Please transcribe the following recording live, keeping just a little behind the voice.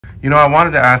You know, I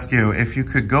wanted to ask you if you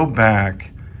could go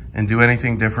back and do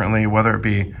anything differently, whether it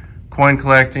be coin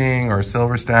collecting or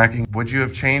silver stacking, would you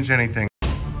have changed anything?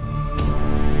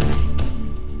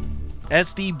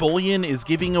 SD Bullion is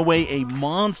giving away a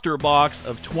monster box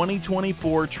of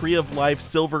 2024 Tree of Life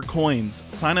silver coins.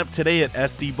 Sign up today at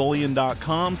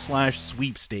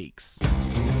sdbullion.com/sweepstakes.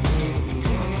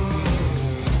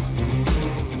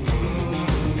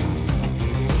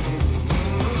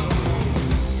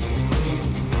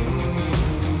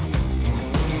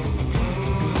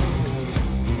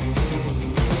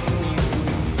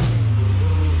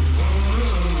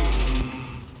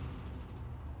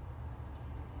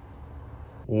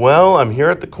 Well, I'm here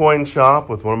at the coin shop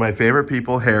with one of my favorite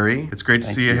people, Harry. It's great to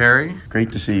see you, Harry.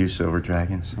 Great to see you, Silver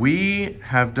Dragons. We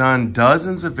have done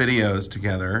dozens of videos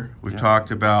together. We've talked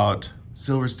about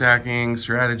silver stacking,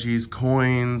 strategies,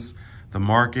 coins, the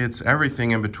markets,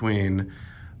 everything in between.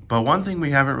 But one thing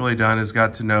we haven't really done is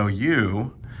got to know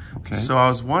you. Okay. So I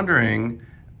was wondering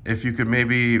if you could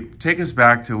maybe take us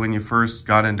back to when you first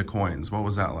got into coins. What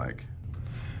was that like?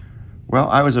 Well,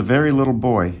 I was a very little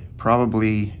boy,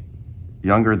 probably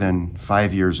younger than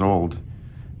 5 years old,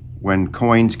 when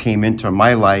coins came into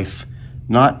my life,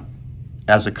 not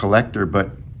as a collector,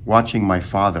 but watching my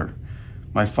father.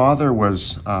 My father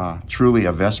was truly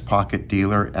a vest pocket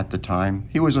dealer at the time.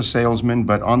 He was a salesman,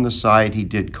 but on the side he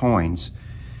did coins.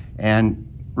 And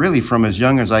really from as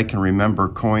young as I can remember,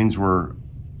 coins were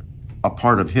a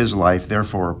part of his life,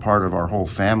 therefore a part of our whole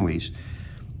family's.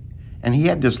 And he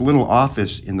had this little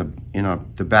office in the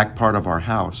back part of our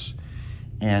house.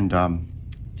 And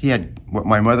he had what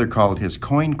my mother called his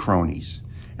coin cronies.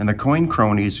 And the coin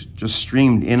cronies just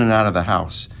streamed in and out of the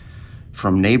house,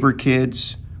 from neighbor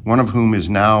kids, one of whom is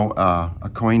now a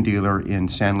coin dealer in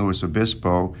San Luis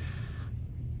Obispo,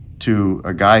 to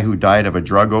a guy who died of a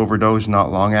drug overdose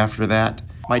not long after that.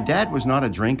 My dad was not a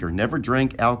drinker, never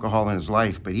drank alcohol in his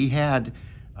life, but he had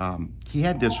this,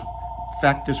 in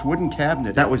fact, this wooden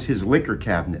cabinet, that was his liquor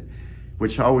cabinet,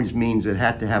 which always means it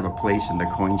had to have a place in the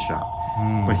coin shop.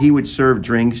 But he would serve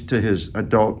drinks to his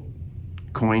adult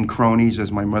coin cronies,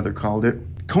 as my mother called it.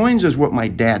 Coins is what my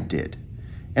dad did.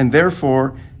 And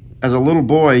therefore, as a little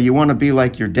boy, you want to be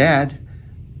like your dad.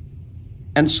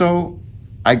 And so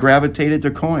I gravitated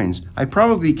to coins. I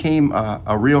probably became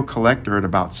a real collector at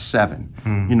about 7,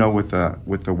 you know, with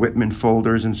the Whitman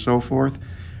folders and so forth.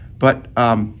 But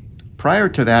prior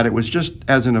to that, it was just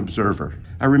as an observer.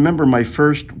 I remember my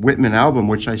first Whitman album,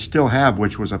 which I still have,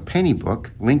 which was a penny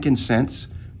book, Lincoln Cents,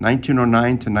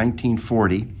 1909 to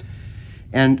 1940.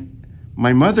 And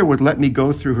my mother would let me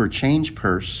go through her change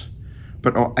purse,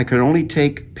 but I could only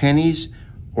take pennies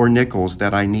or nickels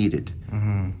that I needed.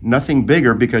 Nothing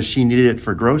bigger, because she needed it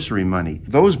for grocery money.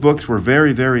 Those books were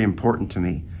very, very important to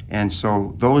me. And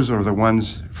so those are the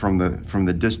ones from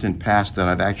the distant past that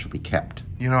I've actually kept.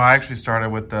 You know, I actually started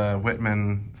with the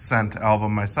Whitman Cent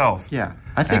album myself. Yeah,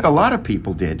 I think a lot of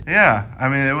people did. Yeah, I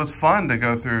mean, it was fun to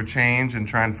go through change and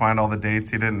try and find all the dates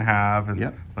he didn't have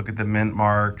and look at the mint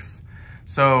marks.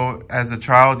 So as a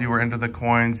child, you were into the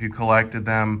coins, you collected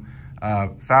them.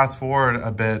 Fast forward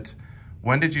a bit,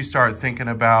 when did you start thinking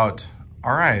about,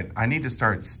 all right, I need to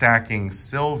start stacking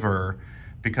silver,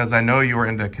 because I know you were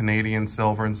into Canadian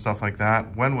silver and stuff like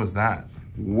that. When was that?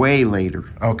 Way later.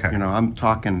 Okay. You know, I'm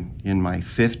talking in my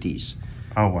 50s.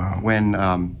 Oh, wow. When,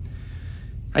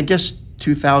 I guess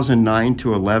 2009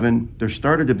 to 11, there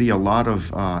started to be a lot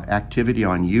of activity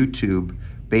on YouTube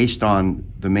based on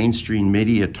the mainstream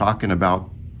media talking about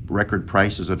record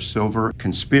prices of silver,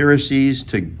 conspiracies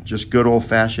to just good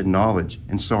old-fashioned knowledge.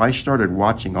 And so I started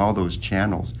watching all those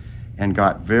channels and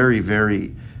got very,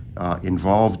 very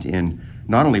involved in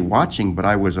not only watching, but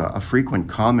I was a frequent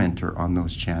commenter on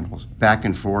those channels, back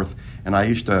and forth. And I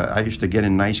used to get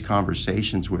in nice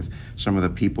conversations with some of the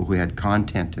people who had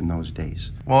content in those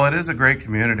days. Well, it is a great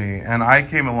community, and I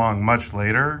came along much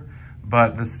later,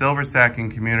 but the silver stacking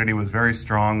community was very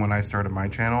strong when I started my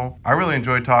channel. I really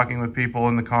enjoyed talking with people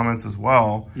in the comments as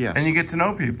well. Yeah. And you get to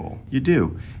know people. You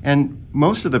do. And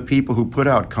most of the people who put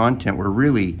out content were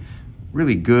really,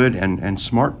 really good and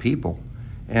smart people.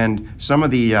 And some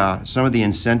of the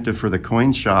incentive for the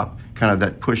coin shop, kind of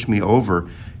that pushed me over,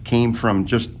 came from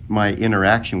just my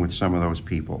interaction with some of those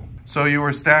people. So you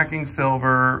were stacking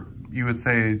silver, you would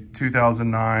say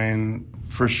 2009?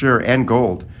 For sure, and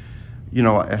gold. You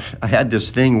know, I had this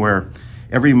thing where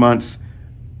every month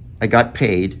I got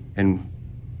paid and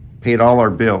paid all our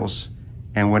bills,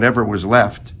 and whatever was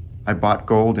left, I bought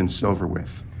gold and silver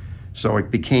with. So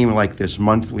it became like this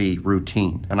monthly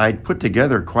routine. And I'd put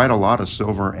together quite a lot of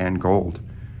silver and gold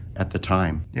at the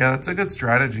time. Yeah, that's a good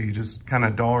strategy. Just kind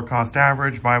of dollar cost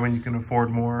average, buy when you can afford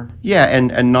more. Yeah,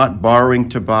 and not borrowing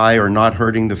to buy or not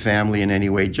hurting the family in any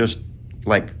way. Just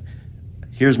like,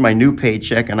 here's my new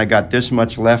paycheck and I got this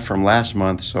much left from last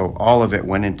month, so all of it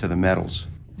went into the metals.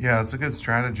 Yeah, that's a good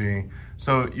strategy.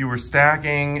 So you were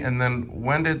stacking, and then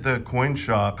when did the coin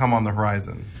shop come on the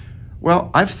horizon?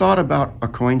 Well, I've thought about a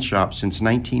coin shop since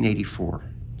 1984.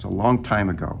 It's a long time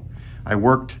ago. I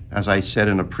worked, as I said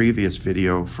in a previous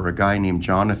video, for a guy named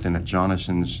Jonathan at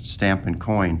Jonathan's Stamp and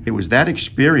Coin. It was that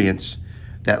experience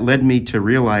that led me to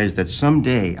realize that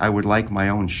someday I would like my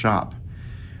own shop.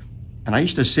 And I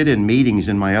used to sit in meetings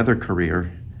in my other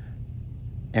career,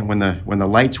 and when the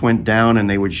lights went down and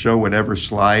they would show whatever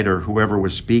slide or whoever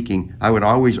was speaking, I would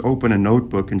always open a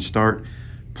notebook and start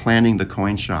planning the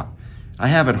coin shop. I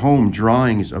have at home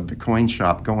drawings of the coin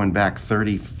shop going back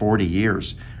 30, 40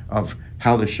 years of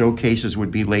how the showcases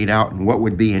would be laid out and what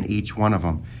would be in each one of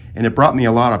them. And it brought me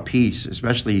a lot of peace,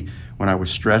 especially when I was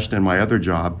stressed in my other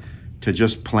job, to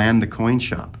just plan the coin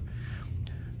shop.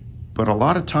 But a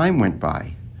lot of time went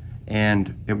by.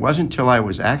 And it wasn't until I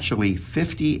was actually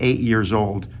 58 years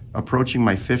old, approaching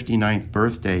my 59th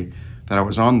birthday, that I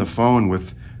was on the phone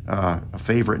with a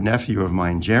favorite nephew of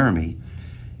mine, Jeremy,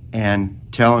 and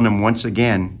telling him once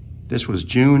again, this was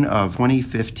June of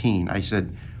 2015. I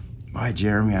said, "Boy,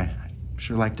 Jeremy, I'd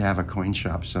sure like to have a coin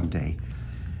shop someday."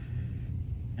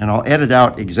 And I'll edit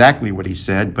out exactly what he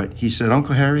said, but he said,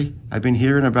 "Uncle Harry, I've been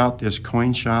hearing about this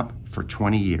coin shop for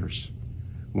 20 years.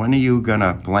 When are you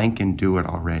gonna blank and do it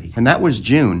already?" And that was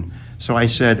June. So I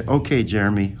said, "Okay,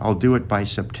 Jeremy, I'll do it by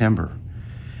September."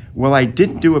 Well, I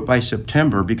didn't do it by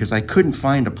September because I couldn't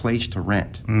find a place to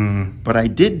rent. But I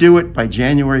did do it by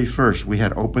January 1st. We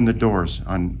had opened the doors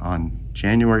on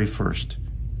January 1st,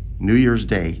 New Year's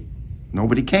Day.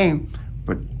 Nobody came,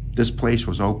 but this place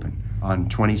was open on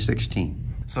 2016.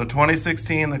 So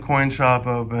 2016, the coin shop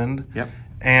opened. Yep.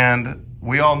 And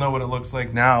we all know what it looks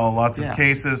like now. Lots of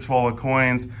cases full of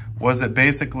coins. Was it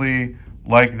basically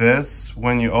like this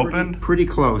when you opened? Pretty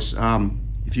close.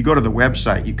 If you go to the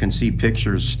website, you can see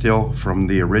pictures still from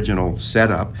the original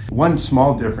setup. One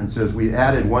small difference is we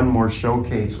added one more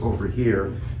showcase over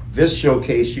here. This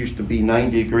showcase used to be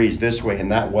 90 degrees this way,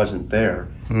 and that wasn't there.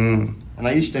 And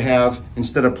I used to have,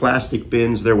 instead of plastic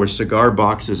bins, there were cigar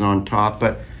boxes on top,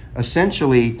 but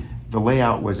essentially the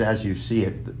layout was as you see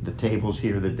it. The tables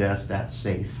here, the desk, that's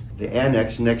safe. The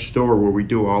annex next door where we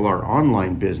do all our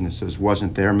online businesses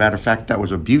wasn't there. Matter of fact, that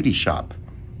was a beauty shop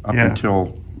up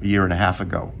until a year and a half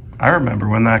ago. I remember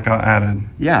when that got added.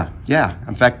 Yeah.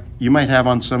 In fact, you might have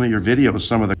on some of your videos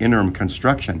some of the interim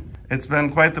construction. It's been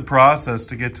quite the process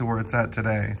to get to where it's at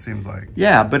today, it seems like.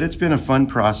 Yeah, but it's been a fun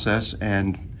process,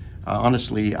 and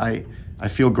honestly, I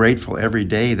feel grateful every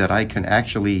day that I can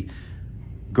actually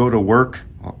go to work.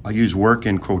 I use work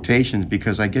in quotations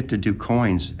because I get to do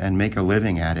coins and make a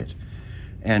living at it.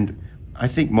 And I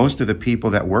think most of the people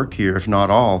that work here, if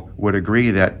not all, would agree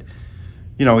that,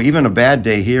 you know, even a bad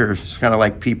day here, it's kind of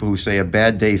like people who say a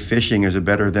bad day fishing is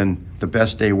better than the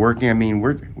best day working. I mean,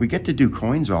 we get to do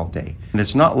coins all day. And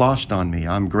it's not lost on me.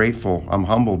 I'm grateful. I'm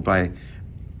humbled by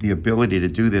the ability to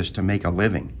do this to make a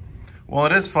living. Well,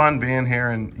 it is fun being here.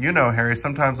 And you know, Harry,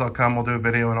 sometimes I'll come, we'll do a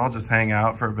video, and I'll just hang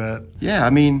out for a bit. Yeah, I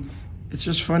mean, it's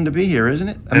just fun to be here, isn't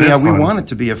it? I mean, we want it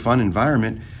to be a fun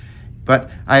environment. But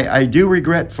I do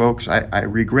regret, folks, I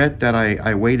regret that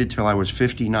I waited till I was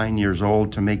 59 years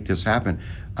old to make this happen.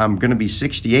 I'm going to be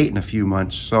 68 in a few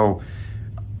months. So,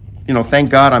 you know, thank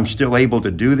God I'm still able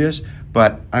to do this,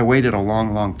 but I waited a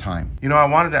long, long time. You know, I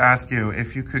wanted to ask you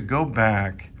if you could go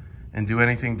back and do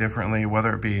anything differently,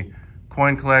 whether it be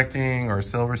coin collecting or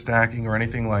silver stacking or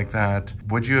anything like that,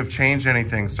 would you have changed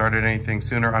anything, started anything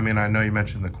sooner? I mean, I know you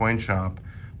mentioned the coin shop,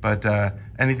 but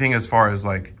anything as far as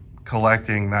like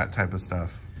collecting, that type of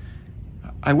stuff?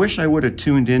 I wish I would have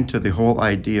tuned into the whole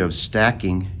idea of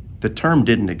stacking. The term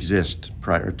didn't exist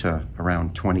prior to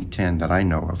around 2010 that I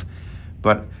know of,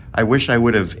 but I wish I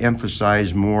would have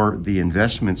emphasized more the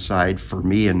investment side for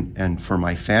me and for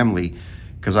my family,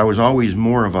 because I was always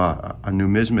more of a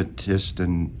numismatist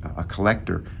and a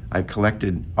collector. I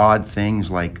collected odd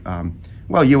things like,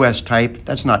 well, US type,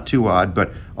 that's not too odd,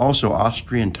 but also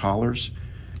Austrian thalers,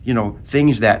 you know,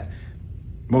 things that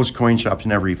most coin shops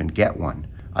never even get one.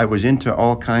 I was into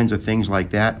all kinds of things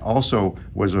like that. Also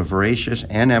was a voracious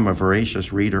and am a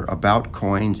voracious reader about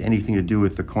coins, anything to do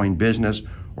with the coin business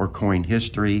or coin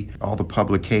history, all the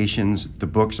publications, the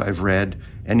books I've read,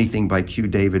 anything by Q.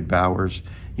 David Bowers.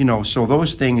 You know, so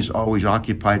those things always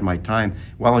occupied my time.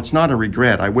 While it's not a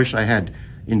regret, I wish I had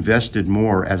invested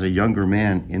more as a younger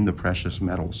man in the precious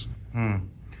metals.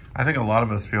 I think a lot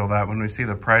of us feel that when we see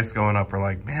the price going up, we're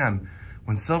like, man,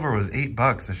 when silver was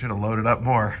 $8, I should have loaded up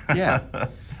more. Yeah.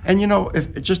 And you know,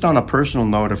 if just on a personal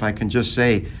note, if I can just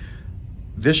say,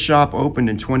 this shop opened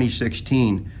in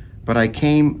 2016, but I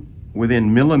came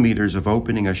within millimeters of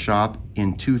opening a shop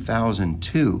in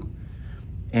 2002.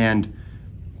 And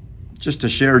just to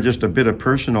share just a bit of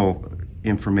personal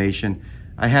information,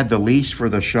 I had the lease for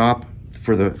the shop,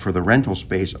 for the rental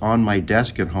space on my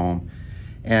desk at home,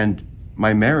 and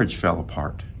my marriage fell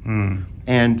apart.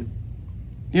 And,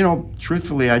 you know,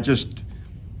 truthfully, I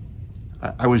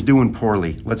was doing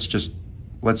poorly. Let's just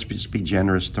be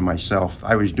generous to myself.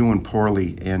 I was doing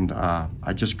poorly, and I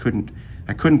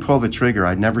couldn't pull the trigger.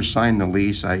 I'd never signed the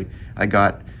lease. I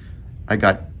got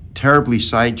terribly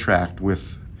sidetracked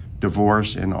with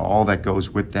divorce and all that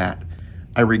goes with that.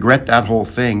 I regret that whole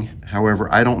thing.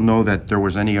 However, I don't know that there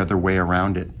was any other way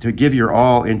around it. To give your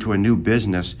all into a new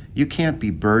business, you can't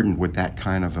be burdened with that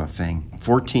kind of a thing.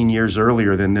 14 years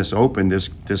earlier than this opened,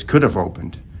 this could have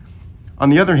opened. On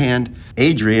the other hand,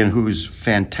 Adrian, who's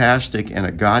fantastic and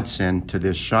a godsend to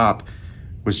this shop,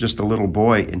 was just a little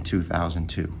boy in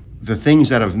 2002. The things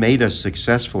that have made us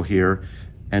successful here,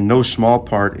 and no small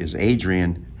part is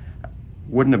Adrian,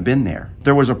 wouldn't have been there.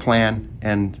 There was a plan,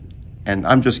 and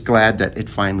I'm just glad that it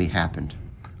finally happened.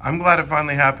 I'm glad it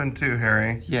finally happened too,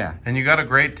 Harry. Yeah. And you got a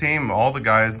great team, all the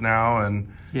guys now,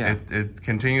 and yeah, it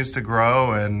continues to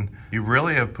grow, and you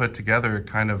really have put together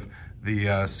kind of the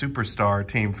superstar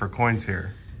team for coins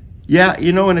here. Yeah,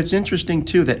 you know, and it's interesting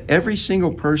too that every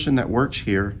single person that works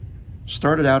here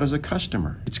started out as a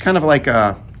customer. It's kind of like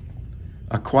a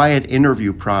quiet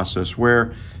interview process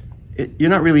where you're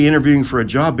not really interviewing for a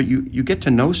job, but you get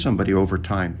to know somebody over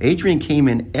time. Adrian came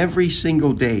in every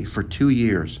single day for 2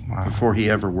 years before he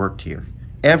ever worked here.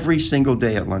 Every single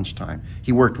day at lunchtime.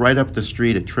 He worked right up the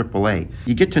street at AAA.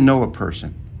 You get to know a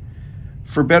person,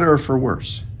 for better or for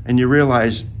worse, and you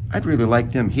realize, I'd really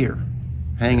like them here,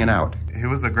 hanging out. He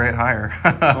was a great hire.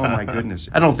 Oh my goodness.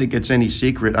 I don't think it's any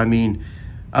secret. I mean,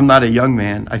 I'm not a young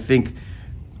man. I think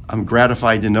I'm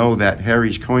gratified to know that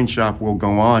Harry's Coin Shop will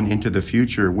go on into the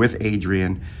future with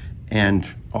Adrian and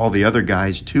all the other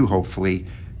guys too, hopefully,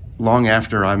 long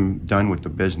after I'm done with the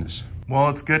business. Well,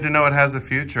 it's good to know it has a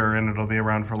future and it'll be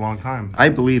around for a long time. I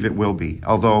believe it will be,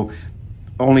 although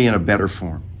only in a better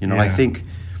form. You know, I think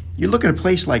you look at a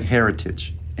place like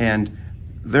Heritage, and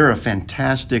they're a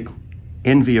fantastic,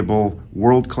 enviable,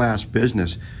 world-class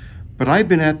business. But I've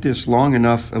been at this long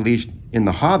enough, at least in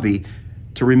the hobby,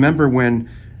 to remember when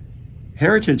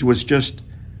Heritage was just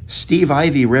Steve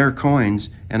Ivy Rare Coins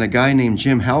and a guy named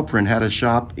Jim Halpern had a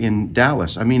shop in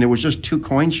Dallas. I mean, it was just two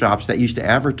coin shops that used to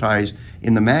advertise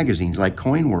in the magazines like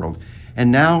Coin World.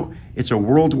 And now it's a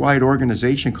worldwide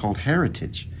organization called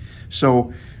Heritage.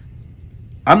 So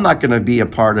I'm not going to be a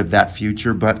part of that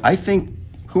future, but I think,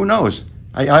 who knows?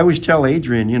 I always tell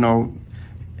Adrian, you know,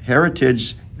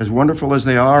 Heritage, as wonderful as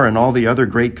they are, and all the other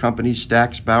great companies,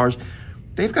 Stax, Bowers,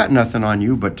 they've got nothing on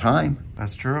you but time.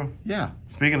 That's true. Yeah.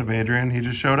 Speaking of Adrian, he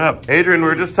just showed up. Adrian, we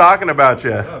were just talking about you.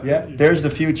 Yeah, there's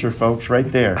the future, folks,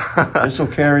 right there. This will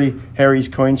carry Harry's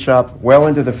Coin Shop well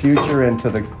into the future and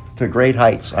to great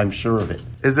heights, I'm sure of it.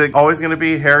 Is it always going to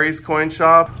be Harry's Coin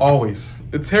Shop? Always.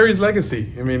 It's Harry's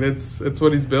legacy. I mean, it's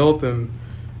what he's built and,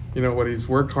 you know, what he's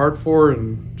worked hard for,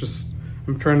 and just,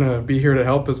 I'm trying to be here to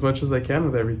help as much as I can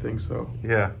with everything, so.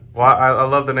 Yeah. Well, I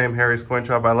love the name Harry's Coin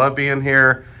Shop. I love being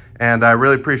here. And I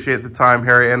really appreciate the time,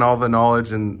 Harry, and all the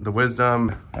knowledge and the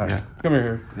wisdom. Yeah. Come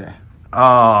here. Yeah.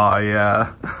 Oh,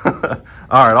 yeah.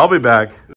 All right, I'll be back.